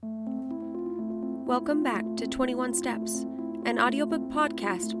Welcome back to 21 Steps, an audiobook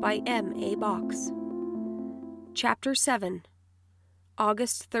podcast by M.A. Box. Chapter 7,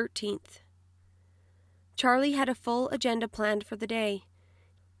 August 13th. Charlie had a full agenda planned for the day.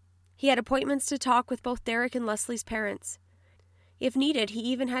 He had appointments to talk with both Derek and Leslie's parents. If needed, he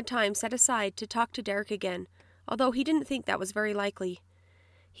even had time set aside to talk to Derek again, although he didn't think that was very likely.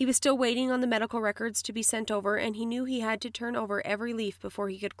 He was still waiting on the medical records to be sent over, and he knew he had to turn over every leaf before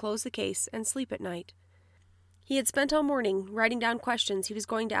he could close the case and sleep at night. He had spent all morning writing down questions he was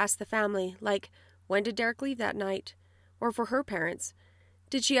going to ask the family, like, when did Derek leave that night? Or for her parents,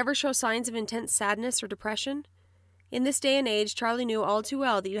 did she ever show signs of intense sadness or depression? In this day and age, Charlie knew all too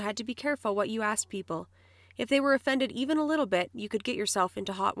well that you had to be careful what you asked people. If they were offended even a little bit, you could get yourself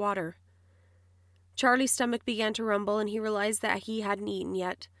into hot water. Charlie's stomach began to rumble, and he realized that he hadn't eaten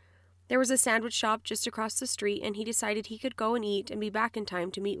yet. There was a sandwich shop just across the street, and he decided he could go and eat and be back in time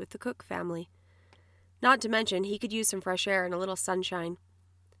to meet with the Cook family. Not to mention, he could use some fresh air and a little sunshine.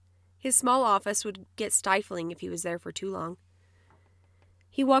 His small office would get stifling if he was there for too long.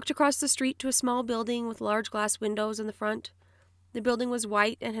 He walked across the street to a small building with large glass windows in the front. The building was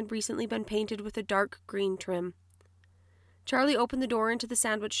white and had recently been painted with a dark green trim. Charlie opened the door into the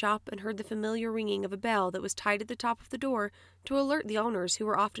sandwich shop and heard the familiar ringing of a bell that was tied at the top of the door to alert the owners, who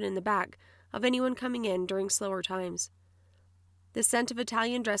were often in the back, of anyone coming in during slower times. The scent of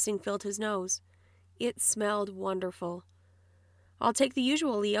Italian dressing filled his nose. It smelled wonderful. "I'll take the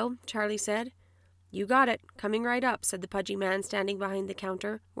usual, Leo," Charlie said. "You got it. Coming right up," said the pudgy man standing behind the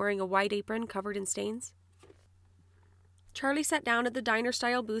counter, wearing a white apron covered in stains. Charlie sat down at the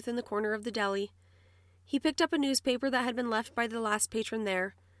diner-style booth in the corner of the deli. He picked up a newspaper that had been left by the last patron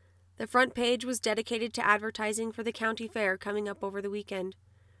there. The front page was dedicated to advertising for the county fair coming up over the weekend.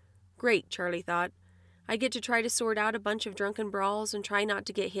 Great, Charlie thought. I get to try to sort out a bunch of drunken brawls and try not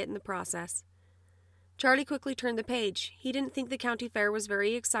to get hit in the process. Charlie quickly turned the page. He didn't think the county fair was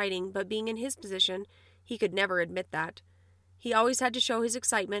very exciting, but being in his position, he could never admit that. He always had to show his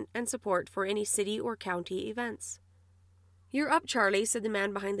excitement and support for any city or county events. "You're up, Charlie," said the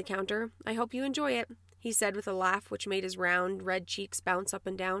man behind the counter. "I hope you enjoy it," he said with a laugh which made his round, red cheeks bounce up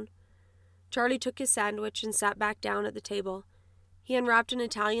and down. Charlie took his sandwich and sat back down at the table. He unwrapped an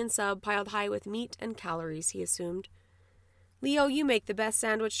Italian sub piled high with meat and calories, he assumed. "Leo, you make the best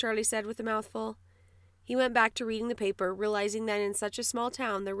sandwich," Charlie said with a mouthful. He went back to reading the paper, realizing that in such a small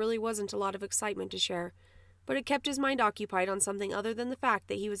town there really wasn't a lot of excitement to share, but it kept his mind occupied on something other than the fact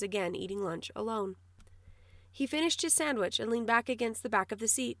that he was again eating lunch alone. He finished his sandwich and leaned back against the back of the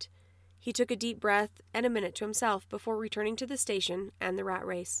seat. He took a deep breath and a minute to himself before returning to the station and the rat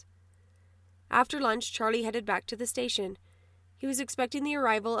race. After lunch, Charlie headed back to the station. He was expecting the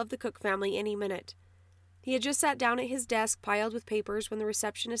arrival of the Cook family any minute. He had just sat down at his desk piled with papers when the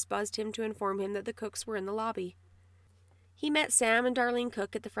receptionist buzzed him to inform him that the Cooks were in the lobby. He met Sam and Darlene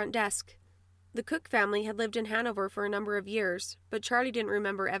Cook at the front desk. The Cook family had lived in Hanover for a number of years, but Charlie didn't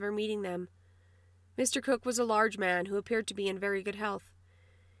remember ever meeting them. Mr. Cook was a large man who appeared to be in very good health.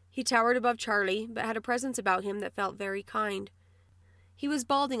 He towered above Charlie, but had a presence about him that felt very kind. He was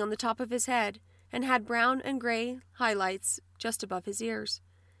balding on the top of his head, and had brown and gray highlights just above his ears.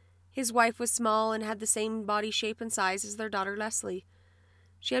 His wife was small and had the same body shape and size as their daughter Leslie.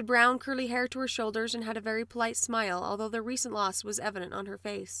 She had brown curly hair to her shoulders and had a very polite smile, although their recent loss was evident on her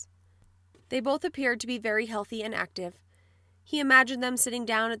face. They both appeared to be very healthy and active. He imagined them sitting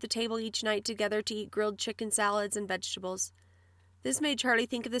down at the table each night together to eat grilled chicken salads and vegetables. This made Charlie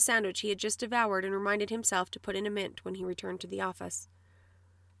think of the sandwich he had just devoured and reminded himself to put in a mint when he returned to the office.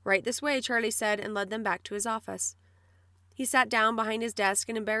 "Right this way," Charlie said, and led them back to his office. He sat down behind his desk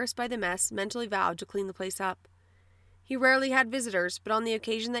and, embarrassed by the mess, mentally vowed to clean the place up. He rarely had visitors, but on the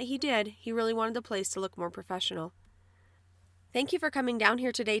occasion that he did, he really wanted the place to look more professional. "Thank you for coming down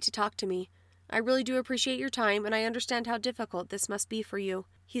here today to talk to me. I really do appreciate your time, and I understand how difficult this must be for you,"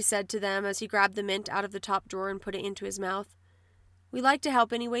 he said to them as he grabbed the mint out of the top drawer and put it into his mouth. "We like to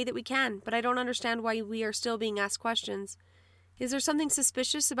help any way that we can, but I don't understand why we are still being asked questions. Is there something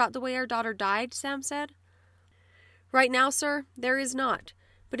suspicious about the way our daughter died?" Sam said. "Right now, sir, there is not.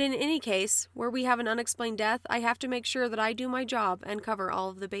 But in any case, where we have an unexplained death, I have to make sure that I do my job and cover all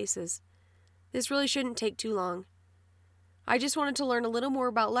of the bases. This really shouldn't take too long. I just wanted to learn a little more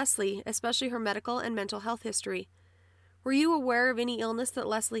about Leslie, especially her medical and mental health history. Were you aware of any illness that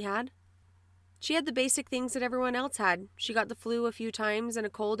Leslie had?" "She had the basic things that everyone else had. She got the flu a few times and a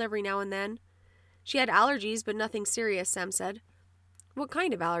cold every now and then. She had allergies, but nothing serious," Sam said. "What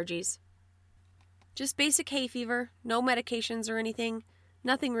kind of allergies?" "Just basic hay fever, no medications or anything,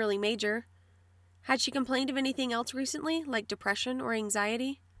 nothing really major. Had she complained of anything else recently, like depression or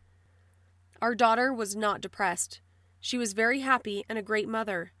anxiety?" Our daughter was not depressed. She was very happy and a great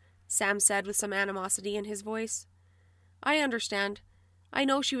mother, Sam said with some animosity in his voice. I understand. I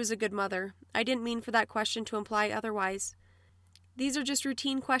know she was a good mother. I didn't mean for that question to imply otherwise. These are just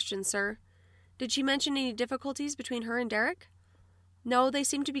routine questions, sir. Did she mention any difficulties between her and Derek? No, they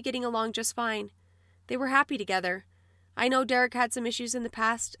seemed to be getting along just fine. They were happy together. I know Derek had some issues in the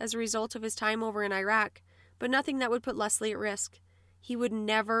past as a result of his time over in Iraq, but nothing that would put Leslie at risk. He would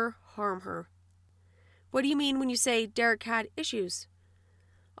never harm her. What do you mean when you say Derek had issues?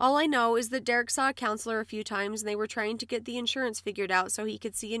 All I know is that Derek saw a counselor a few times and they were trying to get the insurance figured out so he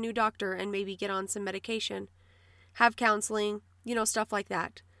could see a new doctor and maybe get on some medication. Have counseling, stuff like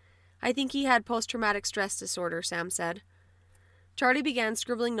that. I think he had post-traumatic stress disorder, Sam said. Charlie began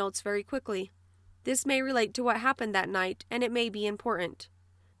scribbling notes very quickly. This may relate to what happened that night, and it may be important.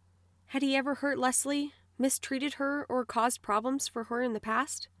 Had he ever hurt Leslie, mistreated her, or caused problems for her in the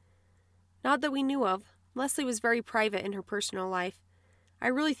past? Not that we knew of. Leslie was very private in her personal life. I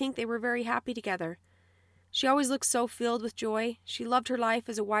really think they were very happy together. She always looked so filled with joy. She loved her life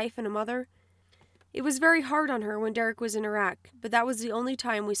as a wife and a mother. It was very hard on her when Derek was in Iraq, but that was the only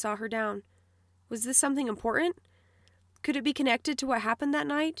time we saw her down. Was this something important? Could it be connected to what happened that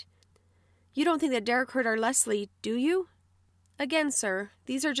night? You don't think that Derek hurt our Leslie, do you? Again, sir,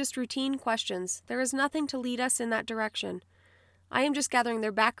 these are just routine questions. There is nothing to lead us in that direction. I am just gathering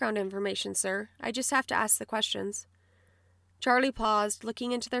their background information, sir. I just have to ask the questions. Charlie paused,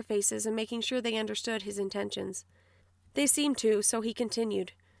 looking into their faces and making sure they understood his intentions. They seemed to, so he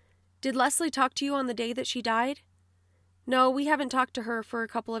continued. Did Leslie talk to you on the day that she died? No, we haven't talked to her for a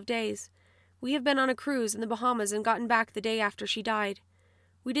couple of days. We have been on a cruise in the Bahamas and gotten back the day after she died.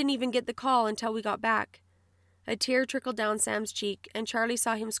 We didn't even get the call until we got back. A tear trickled down Sam's cheek, and Charlie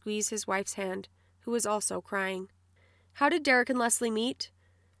saw him squeeze his wife's hand, who was also crying. How did Derek and Leslie meet?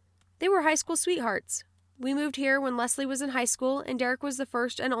 They were high school sweethearts. We moved here when Leslie was in high school, and Derek was the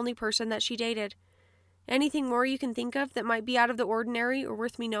first and only person that she dated. Anything more you can think of that might be out of the ordinary or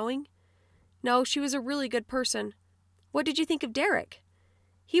worth me knowing? No, she was a really good person. What did you think of Derek?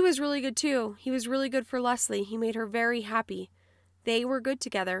 He was really good too. He was really good for Leslie. He made her very happy. They were good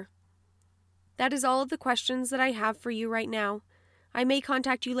together. That is all of the questions that I have for you right now. I may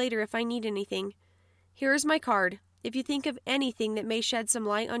contact you later if I need anything. Here is my card. If you think of anything that may shed some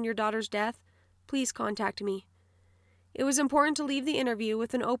light on your daughter's death, please contact me. It was important to leave the interview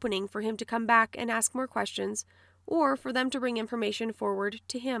with an opening for him to come back and ask more questions, or for them to bring information forward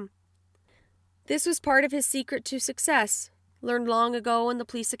to him. This was part of his secret to success, learned long ago in the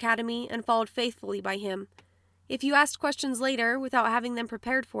police academy and followed faithfully by him. If you asked questions later without having them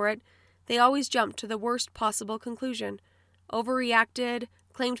prepared for it, they always jumped to the worst possible conclusion, overreacted,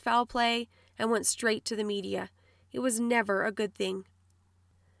 claimed foul play, and went straight to the media. It was never a good thing.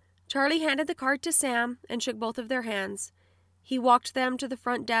 Charlie handed the card to Sam and shook both of their hands. He walked them to the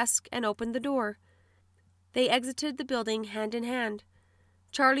front desk and opened the door. They exited the building hand in hand.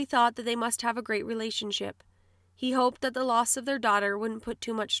 Charlie thought that they must have a great relationship. He hoped that the loss of their daughter wouldn't put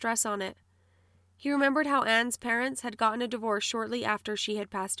too much stress on it. He remembered how Anne's parents had gotten a divorce shortly after she had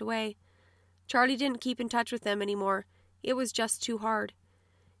passed away. Charlie didn't keep in touch with them anymore. It was just too hard.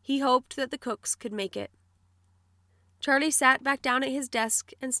 He hoped that the Cooks could make it. Charlie sat back down at his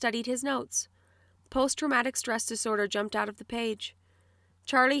desk and studied his notes. Post-traumatic stress disorder jumped out of the page.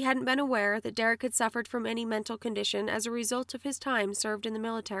 Charlie hadn't been aware that Derek had suffered from any mental condition as a result of his time served in the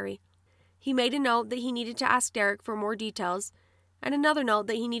military. He made a note that he needed to ask Derek for more details, and another note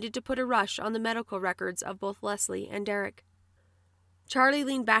that he needed to put a rush on the medical records of both Leslie and Derek. Charlie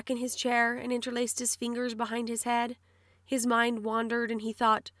leaned back in his chair and interlaced his fingers behind his head. His mind wandered and he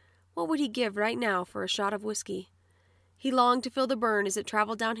thought, what would he give right now for a shot of whiskey? He longed to feel the burn as it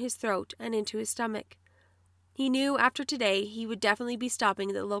traveled down his throat and into his stomach. He knew after today he would definitely be stopping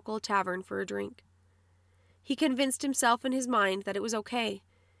at the local tavern for a drink. He convinced himself in his mind that it was okay.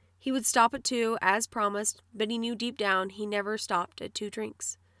 He would stop at 2, as promised, but he knew deep down he never stopped at 2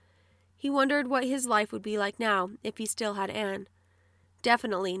 drinks. He wondered what his life would be like now if he still had Anne.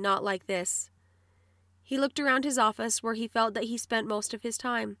 Definitely not like this. He looked around his office where he felt that he spent most of his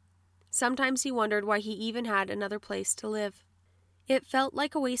time. Sometimes he wondered why he even had another place to live. It felt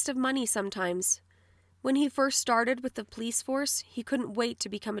like a waste of money sometimes. When he first started with the police force, he couldn't wait to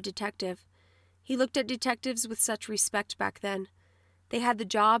become a detective. He looked at detectives with such respect back then. They had the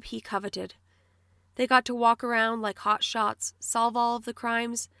job he coveted. They got to walk around like hot shots, solve all of the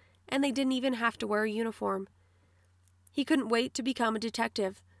crimes, and they didn't even have to wear a uniform. He couldn't wait to become a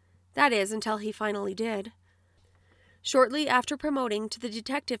detective. That is, until he finally did. Shortly after promoting to the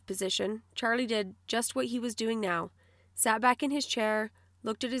detective position, Charlie did just what he was doing now, sat back in his chair,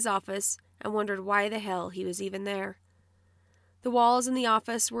 looked at his office, and wondered why the hell he was even there. The walls in the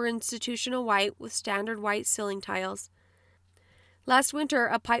office were institutional white with standard white ceiling tiles. Last winter,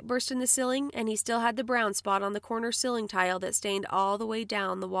 a pipe burst in the ceiling, and he still had the brown spot on the corner ceiling tile that stained all the way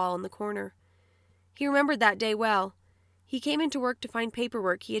down the wall in the corner. He remembered that day well. He came into work to find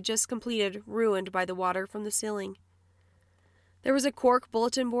paperwork he had just completed ruined by the water from the ceiling. There was a cork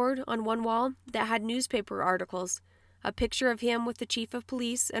bulletin board on one wall that had newspaper articles, a picture of him with the chief of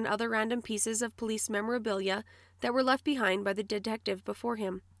police and other random pieces of police memorabilia that were left behind by the detective before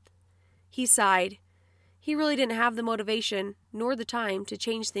him. He sighed. He really didn't have the motivation, nor the time, to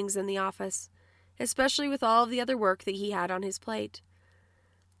change things in the office, especially with all of the other work that he had on his plate.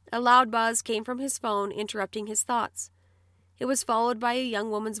 A loud buzz came from his phone, interrupting his thoughts. It was followed by a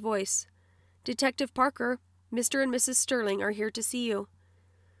young woman's voice. "Detective Parker, Mr. and Mrs. Sterling are here to see you."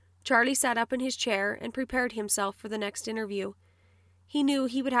 Charlie sat up in his chair and prepared himself for the next interview. He knew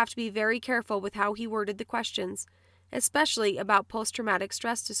he would have to be very careful with how he worded the questions, especially about post-traumatic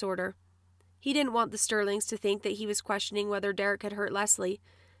stress disorder. He didn't want the Sterlings to think that he was questioning whether Derek had hurt Leslie,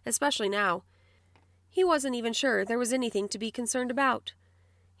 especially now. He wasn't even sure there was anything to be concerned about.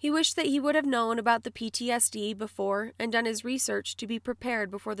 He wished that he would have known about the PTSD before and done his research to be prepared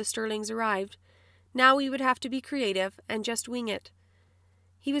before the Sterlings arrived. Now he would have to be creative and just wing it.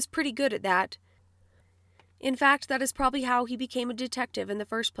 He was pretty good at that. In fact, that is probably how he became a detective in the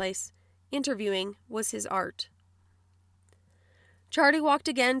first place. Interviewing was his art. Charlie walked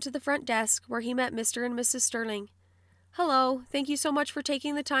again to the front desk, where he met Mr. and Mrs. Sterling. "Hello, thank you so much for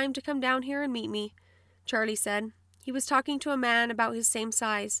taking the time to come down here and meet me," Charlie said. He was talking to a man about his same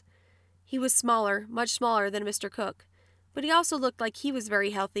size. He was smaller, much smaller than Mr. Cook, but he also looked like he was very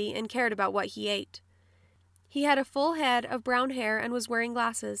healthy and cared about what he ate. He had a full head of brown hair and was wearing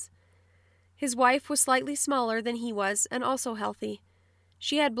glasses. His wife was slightly smaller than he was and also healthy.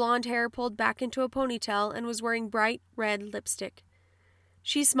 She had blonde hair pulled back into a ponytail and was wearing bright red lipstick.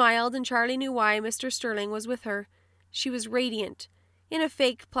 She smiled, and Charlie knew why Mr. Sterling was with her. She was radiant, in a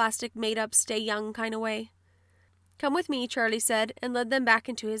fake, plastic, made-up, stay-young kind of way. "Come with me," Charlie said, and led them back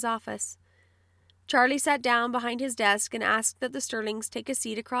into his office. Charlie sat down behind his desk and asked that the Sterlings take a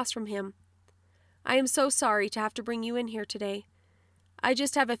seat across from him. "I am so sorry to have to bring you in here today. I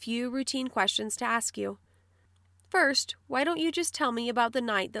just have a few routine questions to ask you. First, why don't you just tell me about the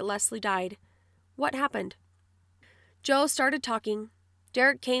night that Leslie died? What happened?" Joe started talking.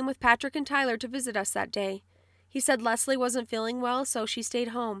 "Derek came with Patrick and Tyler to visit us that day. He said Leslie wasn't feeling well, so she stayed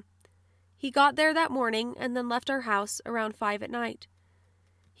home. He got there that morning and then left our house around 5 at night.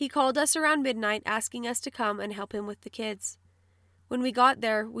 He called us around midnight asking us to come and help him with the kids. When we got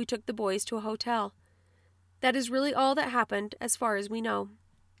there, we took the boys to a hotel. That is really all that happened, as far as we know."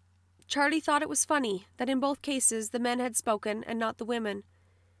 Charlie thought it was funny that in both cases the men had spoken and not the women.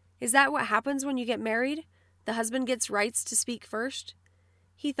 Is that what happens when you get married? The husband gets rights to speak first?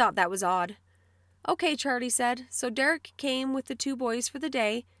 He thought that was odd. "Okay," Charlie said, "so Derek came with the 2 boys for the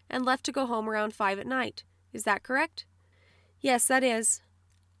day and left to go home around 5 at night. Is that correct?" "Yes, that is."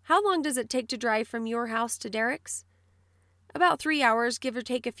 "How long does it take to drive from your house to Derek's?" "About 3 hours, give or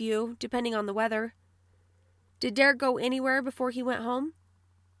take a few, depending on the weather." "Did Derek go anywhere before he went home?"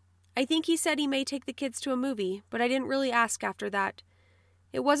 "I think he said he may take the kids to a movie, but I didn't really ask after that.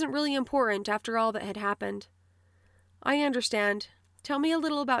 It wasn't really important after all that had happened." "I understand. Tell me a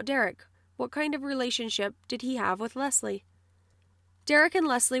little about Derek. What kind of relationship did he have with Leslie?" "Derek and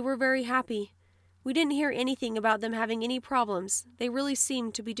Leslie were very happy. We didn't hear anything about them having any problems. They really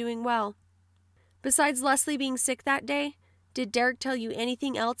seemed to be doing well." "Besides Leslie being sick that day, did Derek tell you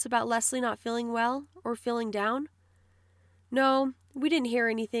anything else about Leslie not feeling well or feeling down?" "No, we didn't hear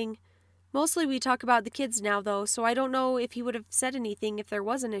anything. Mostly we talk about the kids now, though, so I don't know if he would have said anything if there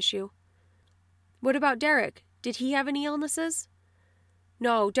was an issue." "What about Derek? Did he have any illnesses?"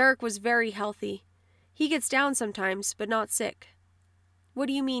 "No, Derek was very healthy. He gets down sometimes, but not sick." "What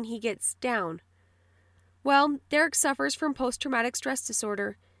do you mean he gets down?" "Well, Derek suffers from post-traumatic stress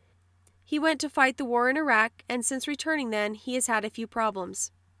disorder. He went to fight the war in Iraq, and since returning then, he has had a few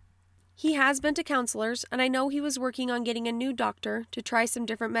problems. He has been to counselors, and I know he was working on getting a new doctor to try some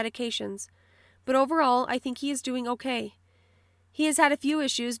different medications. But overall, I think he is doing okay. He has had a few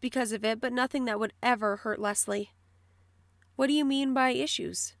issues because of it, but nothing that would ever hurt Leslie." "What do you mean by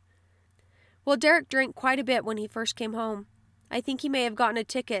issues?" "Well, Derek drank quite a bit when he first came home. I think he may have gotten a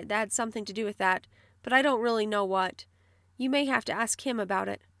ticket that had something to do with that, but I don't really know what. You may have to ask him about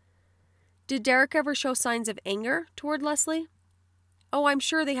it." "Did Derek ever show signs of anger toward Leslie?" "Oh, I'm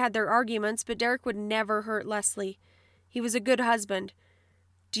sure they had their arguments, but Derek would never hurt Leslie. He was a good husband.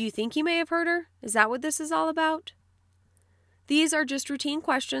 Do you think he may have hurt her? Is that what this is all about?" These are just routine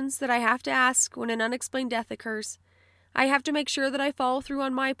questions that I have to ask when an unexplained death occurs. I have to make sure that I follow through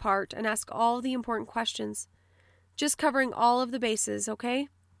on my part and ask all the important questions. Just covering all of the bases, okay?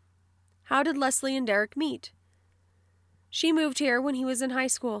 How did Leslie and Derek meet? She moved here when he was in high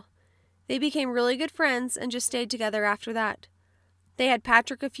school. They became really good friends and just stayed together after that. They had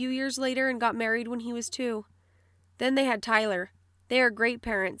Patrick a few years later and got married when he was 2. Then they had Tyler. They are great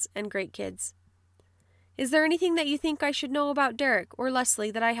parents and great kids. Is there anything that you think I should know about Derek or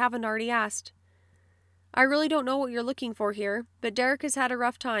Leslie that I haven't already asked? I really don't know what you're looking for here, but Derek has had a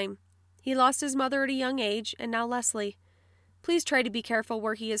rough time. He lost his mother at a young age, and now Leslie. Please try to be careful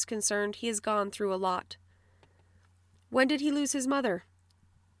where he is concerned. He has gone through a lot. When did he lose his mother?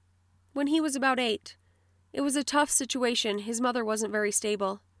 When he was about 8. It was a tough situation. His mother wasn't very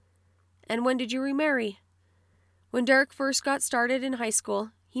stable. And when did you remarry? When Derek first got started in high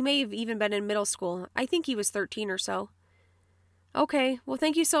school. He may have even been in middle school. I think he was 13 or so. Okay, well,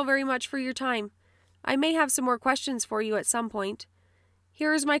 thank you so very much for your time. I may have some more questions for you at some point.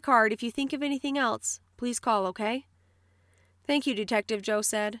 Here is my card. If you think of anything else, please call, okay? Thank you, Detective Joe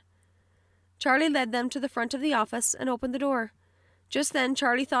said. Charlie led them to the front of the office and opened the door. Just then,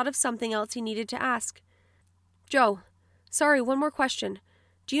 Charlie thought of something else he needed to ask. Joe, sorry, one more question.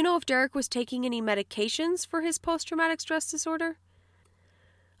 Do you know if Derek was taking any medications for his post-traumatic stress disorder?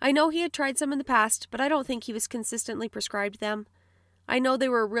 I know he had tried some in the past, but I don't think he was consistently prescribed them. I know they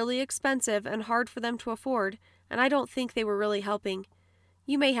were really expensive and hard for them to afford, and I don't think they were really helping.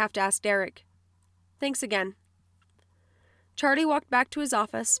 You may have to ask Derek. Thanks again. Charlie walked back to his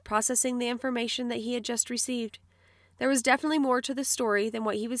office, processing the information that he had just received. There was definitely more to the story than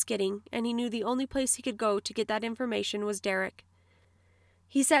what he was getting, and he knew the only place he could go to get that information was Derek.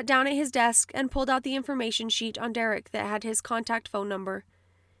 He sat down at his desk and pulled out the information sheet on Derek that had his contact phone number.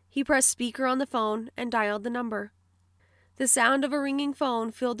 He pressed speaker on the phone and dialed the number. The sound of a ringing phone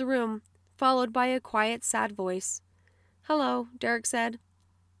filled the room, followed by a quiet, sad voice. Hello, Derek said.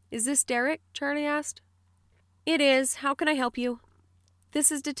 Is this Derek? Charlie asked. It is. How can I help you? This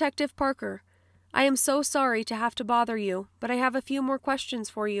is Detective Parker. I am so sorry to have to bother you, but I have a few more questions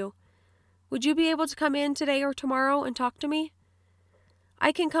for you. Would you be able to come in today or tomorrow and talk to me?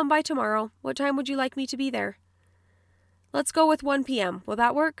 I can come by tomorrow. What time would you like me to be there? Let's go with 1 p.m. Will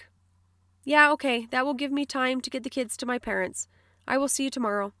that work? Yeah, okay. That will give me time to get the kids to my parents. I will see you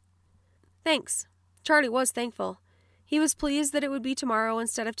tomorrow. Thanks. Charlie was thankful. He was pleased that it would be tomorrow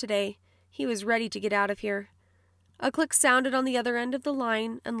instead of today. He was ready to get out of here. A click sounded on the other end of the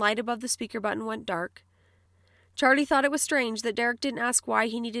line, and light above the speaker button went dark. Charlie thought it was strange that Derek didn't ask why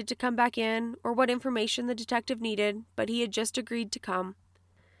he needed to come back in, or what information the detective needed, but he had just agreed to come.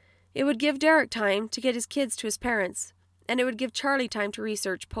 It would give Derek time to get his kids to his parents, and it would give Charlie time to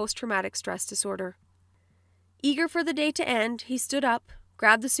research post-traumatic stress disorder. Eager for the day to end, he stood up,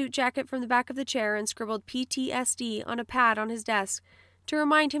 grabbed the suit jacket from the back of the chair, and scribbled PTSD on a pad on his desk to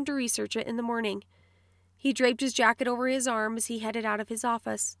remind him to research it in the morning. He draped his jacket over his arm as he headed out of his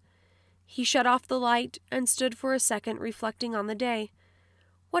office. He shut off the light and stood for a second reflecting on the day.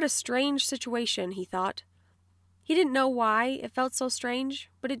 What a strange situation, he thought. He didn't know why it felt so strange,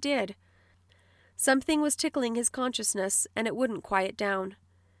 but it did. Something was tickling his consciousness, and it wouldn't quiet down.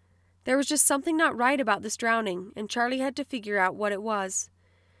 There was just something not right about this drowning, and Charlie had to figure out what it was.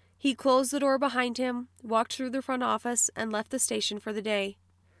 He closed the door behind him, walked through the front office, and left the station for the day.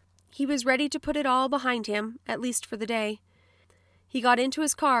 He was ready to put it all behind him, at least for the day. He got into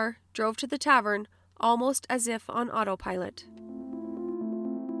his car, drove to the tavern, almost as if on autopilot.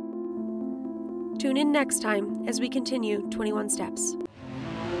 Tune in next time as we continue 21 Steps.